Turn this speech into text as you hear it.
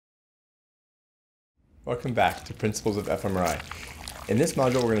Welcome back to Principles of fMRI. In this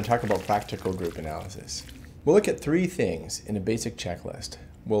module, we're going to talk about practical group analysis. We'll look at three things in a basic checklist.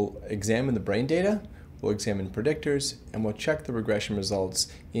 We'll examine the brain data, we'll examine predictors, and we'll check the regression results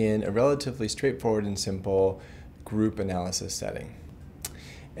in a relatively straightforward and simple group analysis setting.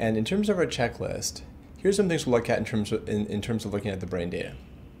 And in terms of our checklist, here's some things we'll look at in terms of looking at the brain data.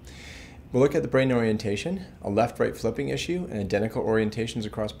 We'll look at the brain orientation, a left-right flipping issue, and identical orientations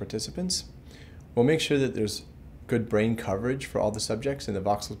across participants. We'll make sure that there's good brain coverage for all the subjects in the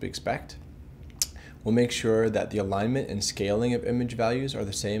voxels we expect. We'll make sure that the alignment and scaling of image values are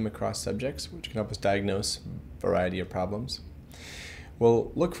the same across subjects, which can help us diagnose a variety of problems.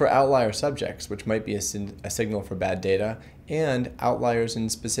 We'll look for outlier subjects, which might be a signal for bad data, and outliers in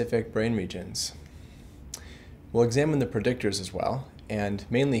specific brain regions. We'll examine the predictors as well, and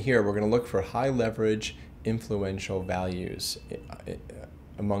mainly here we're going to look for high leverage influential values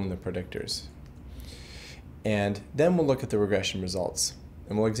among the predictors. And then we'll look at the regression results.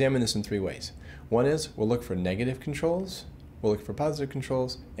 And we'll examine this in three ways. One is we'll look for negative controls, we'll look for positive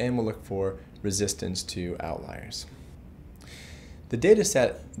controls, and we'll look for resistance to outliers. The data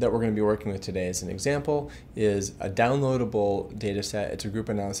set that we're going to be working with today as an example is a downloadable data set. It's a group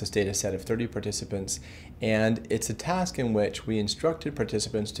analysis data set of 30 participants, and it's a task in which we instructed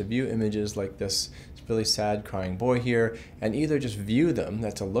participants to view images like this really sad crying boy here, and either just view them,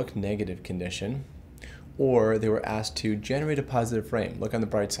 that's a look negative condition, or they were asked to generate a positive frame, look on the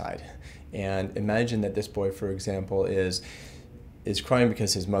bright side, and imagine that this boy, for example, is crying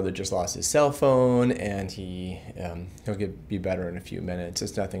because his mother just lost his cell phone, and he'll be better in a few minutes.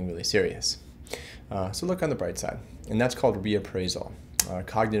 It's nothing really serious. So look on the bright side, and that's called reappraisal,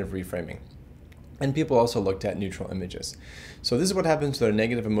 cognitive reframing. And people also looked at neutral images. So this is what happens to their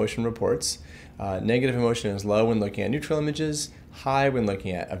negative emotion reports. Negative emotion is low when looking at neutral images, high when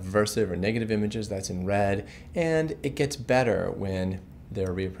looking at aversive or negative images, that's in red, and it gets better when they're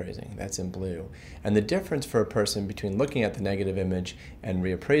reappraising, that's in blue. And the difference for a person between looking at the negative image and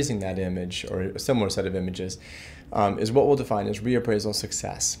reappraising that image, or a similar set of images, is what we'll define as reappraisal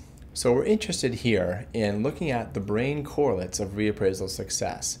success. So we're interested here in looking at the brain correlates of reappraisal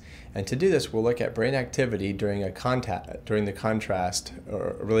success. And to do this, we'll look at brain activity during the contrast,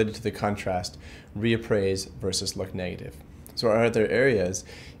 or related to the contrast, reappraise versus look negative. So are there areas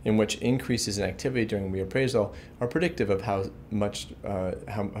in which increases in activity during reappraisal are predictive of how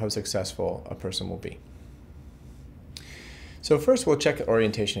successful a person will be? So first we'll check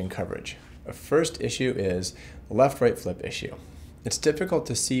orientation and coverage. A first issue is the left-right flip issue. It's difficult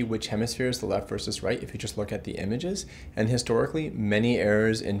to see which hemisphere is the left versus right if you just look at the images, and historically many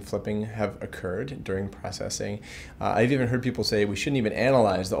errors in flipping have occurred during processing. I've even heard people say we shouldn't even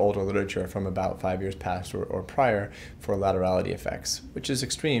analyze the older literature from about 5 years past or prior for laterality effects, which is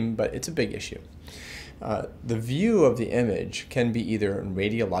extreme, but it's a big issue. The view of the image can be either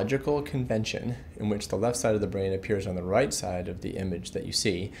radiological convention, in which the left side of the brain appears on the right side of the image that you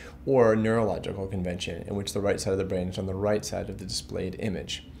see, or neurological convention, in which the right side of the brain is on the right side of the displayed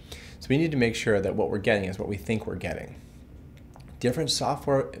image. So we need to make sure that what we're getting is what we think we're getting. Different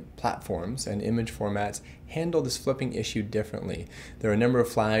software platforms and image formats handle this flipping issue differently. There are a number of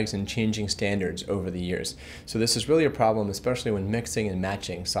flags and changing standards over the years. So this is really a problem, especially when mixing and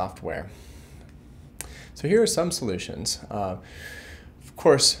matching software. So here are some solutions. Of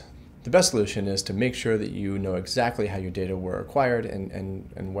course, the best solution is to make sure that you know exactly how your data were acquired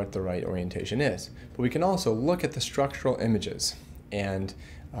and what the right orientation is. But we can also look at the structural images, and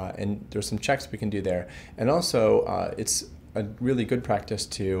there's some checks we can do there. And also, it's a really good practice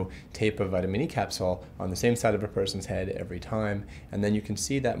to tape a vitamin E capsule on the same side of a person's head every time, and then you can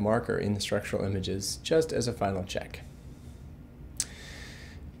see that marker in the structural images just as a final check.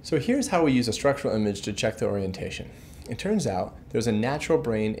 So here's how we use a structural image to check the orientation. It turns out there's a natural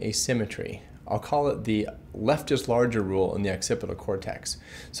brain asymmetry. I'll call it the left is larger rule in the occipital cortex.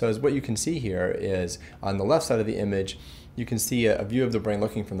 So as what you can see here is on the left side of the image, you can see a view of the brain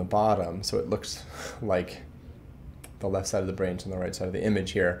looking from the bottom. So it looks like the left side of the brain is on the right side of the image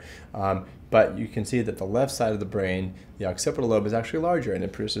here. But you can see that the left side of the brain, the occipital lobe, is actually larger, and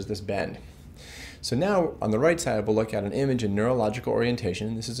it produces this bend. So now on the right side, we'll look at an image in neurological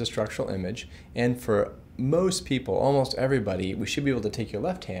orientation. This is a structural image, and for most people, almost everybody, we should be able to take your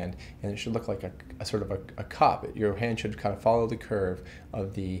left hand, and it should look like a sort of a cup. Your hand should kind of follow the curve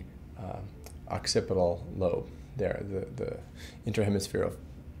of the occipital lobe there, the interhemispheric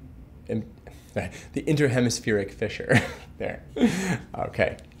fissure there.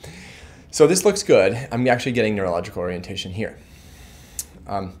 Okay, so this looks good. I'm actually getting neurological orientation here.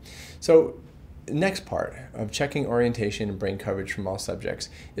 So the next part of checking orientation and brain coverage from all subjects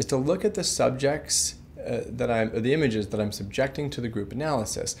is to look at the subjects the images that I'm subjecting to the group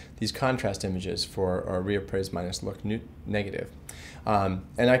analysis, these contrast images for our reappraise minus look negative. And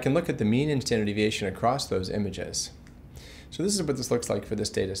I can look at the mean and standard deviation across those images. So this is what this looks like for this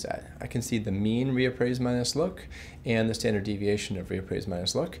data set. I can see the mean reappraise minus look and the standard deviation of reappraise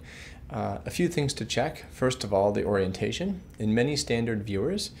minus look. A few things to check. First of all, the orientation. In many standard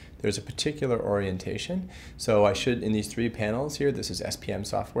viewers, there's a particular orientation. So I should, in these three panels here, this is SPM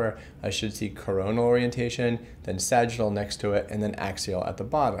software, I should see coronal orientation, then sagittal next to it, and then axial at the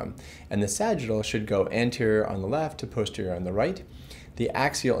bottom. And the sagittal should go anterior on the left to posterior on the right. The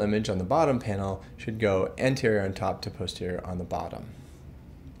axial image on the bottom panel should go anterior on top to posterior on the bottom.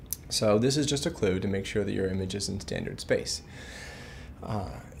 So this is just a clue to make sure that your image is in standard space.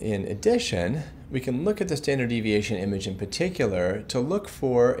 In addition, we can look at the standard deviation image in particular to look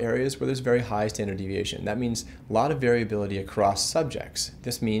for areas where there's very high standard deviation. That means a lot of variability across subjects.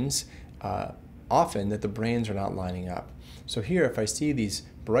 This means often that the brains are not lining up. So here, if I see these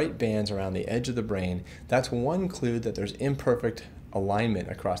bright bands around the edge of the brain, that's one clue that there's imperfect alignment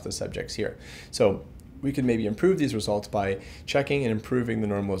across the subjects here. So we could maybe improve these results by checking and improving the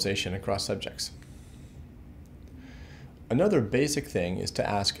normalization across subjects. Another basic thing is to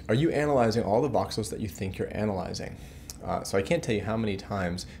ask, are you analyzing all the voxels that you think you're analyzing? So I can't tell you how many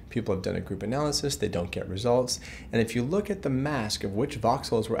times people have done a group analysis, they don't get results, and if you look at the mask of which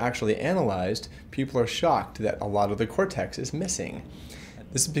voxels were actually analyzed, people are shocked that a lot of the cortex is missing.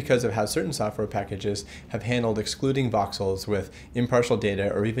 This is because of how certain software packages have handled excluding voxels with impartial data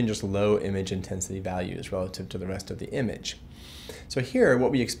or even just low image intensity values relative to the rest of the image. So here,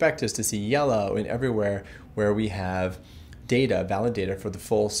 what we expect is to see yellow in everywhere where we have data, valid data for the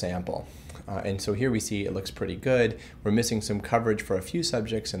full sample. And so here we see it looks pretty good. We're missing some coverage for a few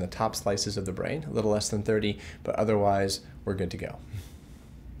subjects in the top slices of the brain, a little less than 30, but otherwise we're good to go.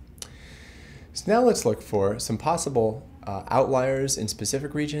 So now let's look for some possible outliers in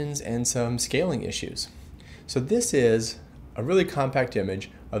specific regions and some scaling issues. So this is a really compact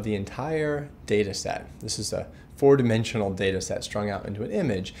image of the entire data set. This is a four-dimensional data set strung out into an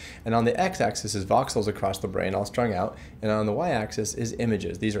image, and on the x-axis is voxels across the brain all strung out, and on the y-axis is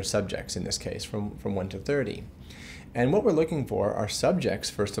images. These are subjects in this case from 1 to 30. And what we're looking for are subjects,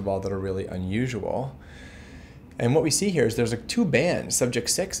 first of all, that are really unusual. And what we see here is there's two bands, subject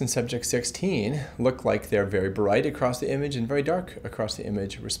 6 and subject 16, look like they're very bright across the image and very dark across the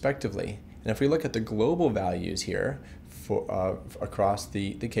image, respectively. And if we look at the global values here for, across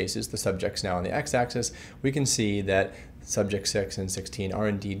the cases, the subjects now on the x-axis, we can see that subject 6 and 16 are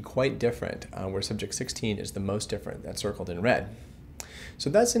indeed quite different, where subject 16 is the most different, that's circled in red. So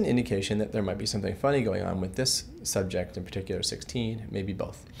that's an indication that there might be something funny going on with this subject, in particular 16, maybe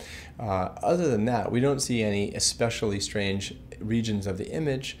both. Other than that, we don't see any especially strange regions of the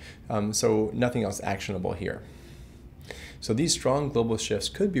image, so nothing else actionable here. So these strong global shifts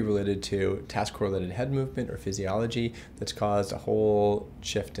could be related to task-correlated head movement or physiology that's caused a whole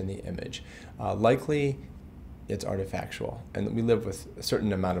shift in the image. Likely, it's artifactual, and we live with a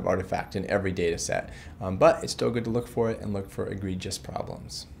certain amount of artifact in every data set, but it's still good to look for it and look for egregious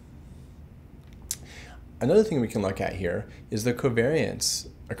problems. Another thing we can look at here is the covariance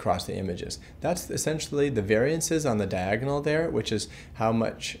across the images. That's essentially the variances on the diagonal there, which is how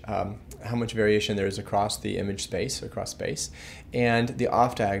much variation there is across the image space, across space, and the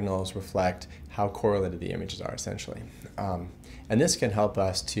off-diagonals reflect how correlated the images are, essentially. And this can help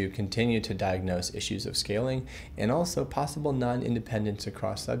us to continue to diagnose issues of scaling and also possible non-independence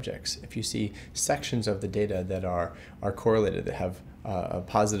across subjects. If you see sections of the data that are correlated, that have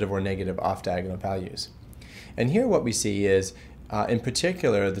positive or negative off-diagonal values. And here what we see is, in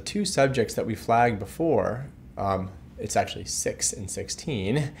particular, the two subjects that we flagged before, it's actually 6 and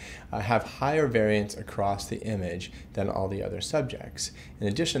 16, have higher variance across the image than all the other subjects. In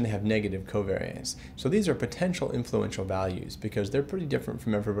addition, they have negative covariance. So these are potential influential values because they're pretty different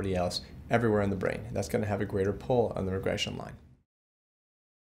from everybody else everywhere in the brain. That's going to have a greater pull on the regression line.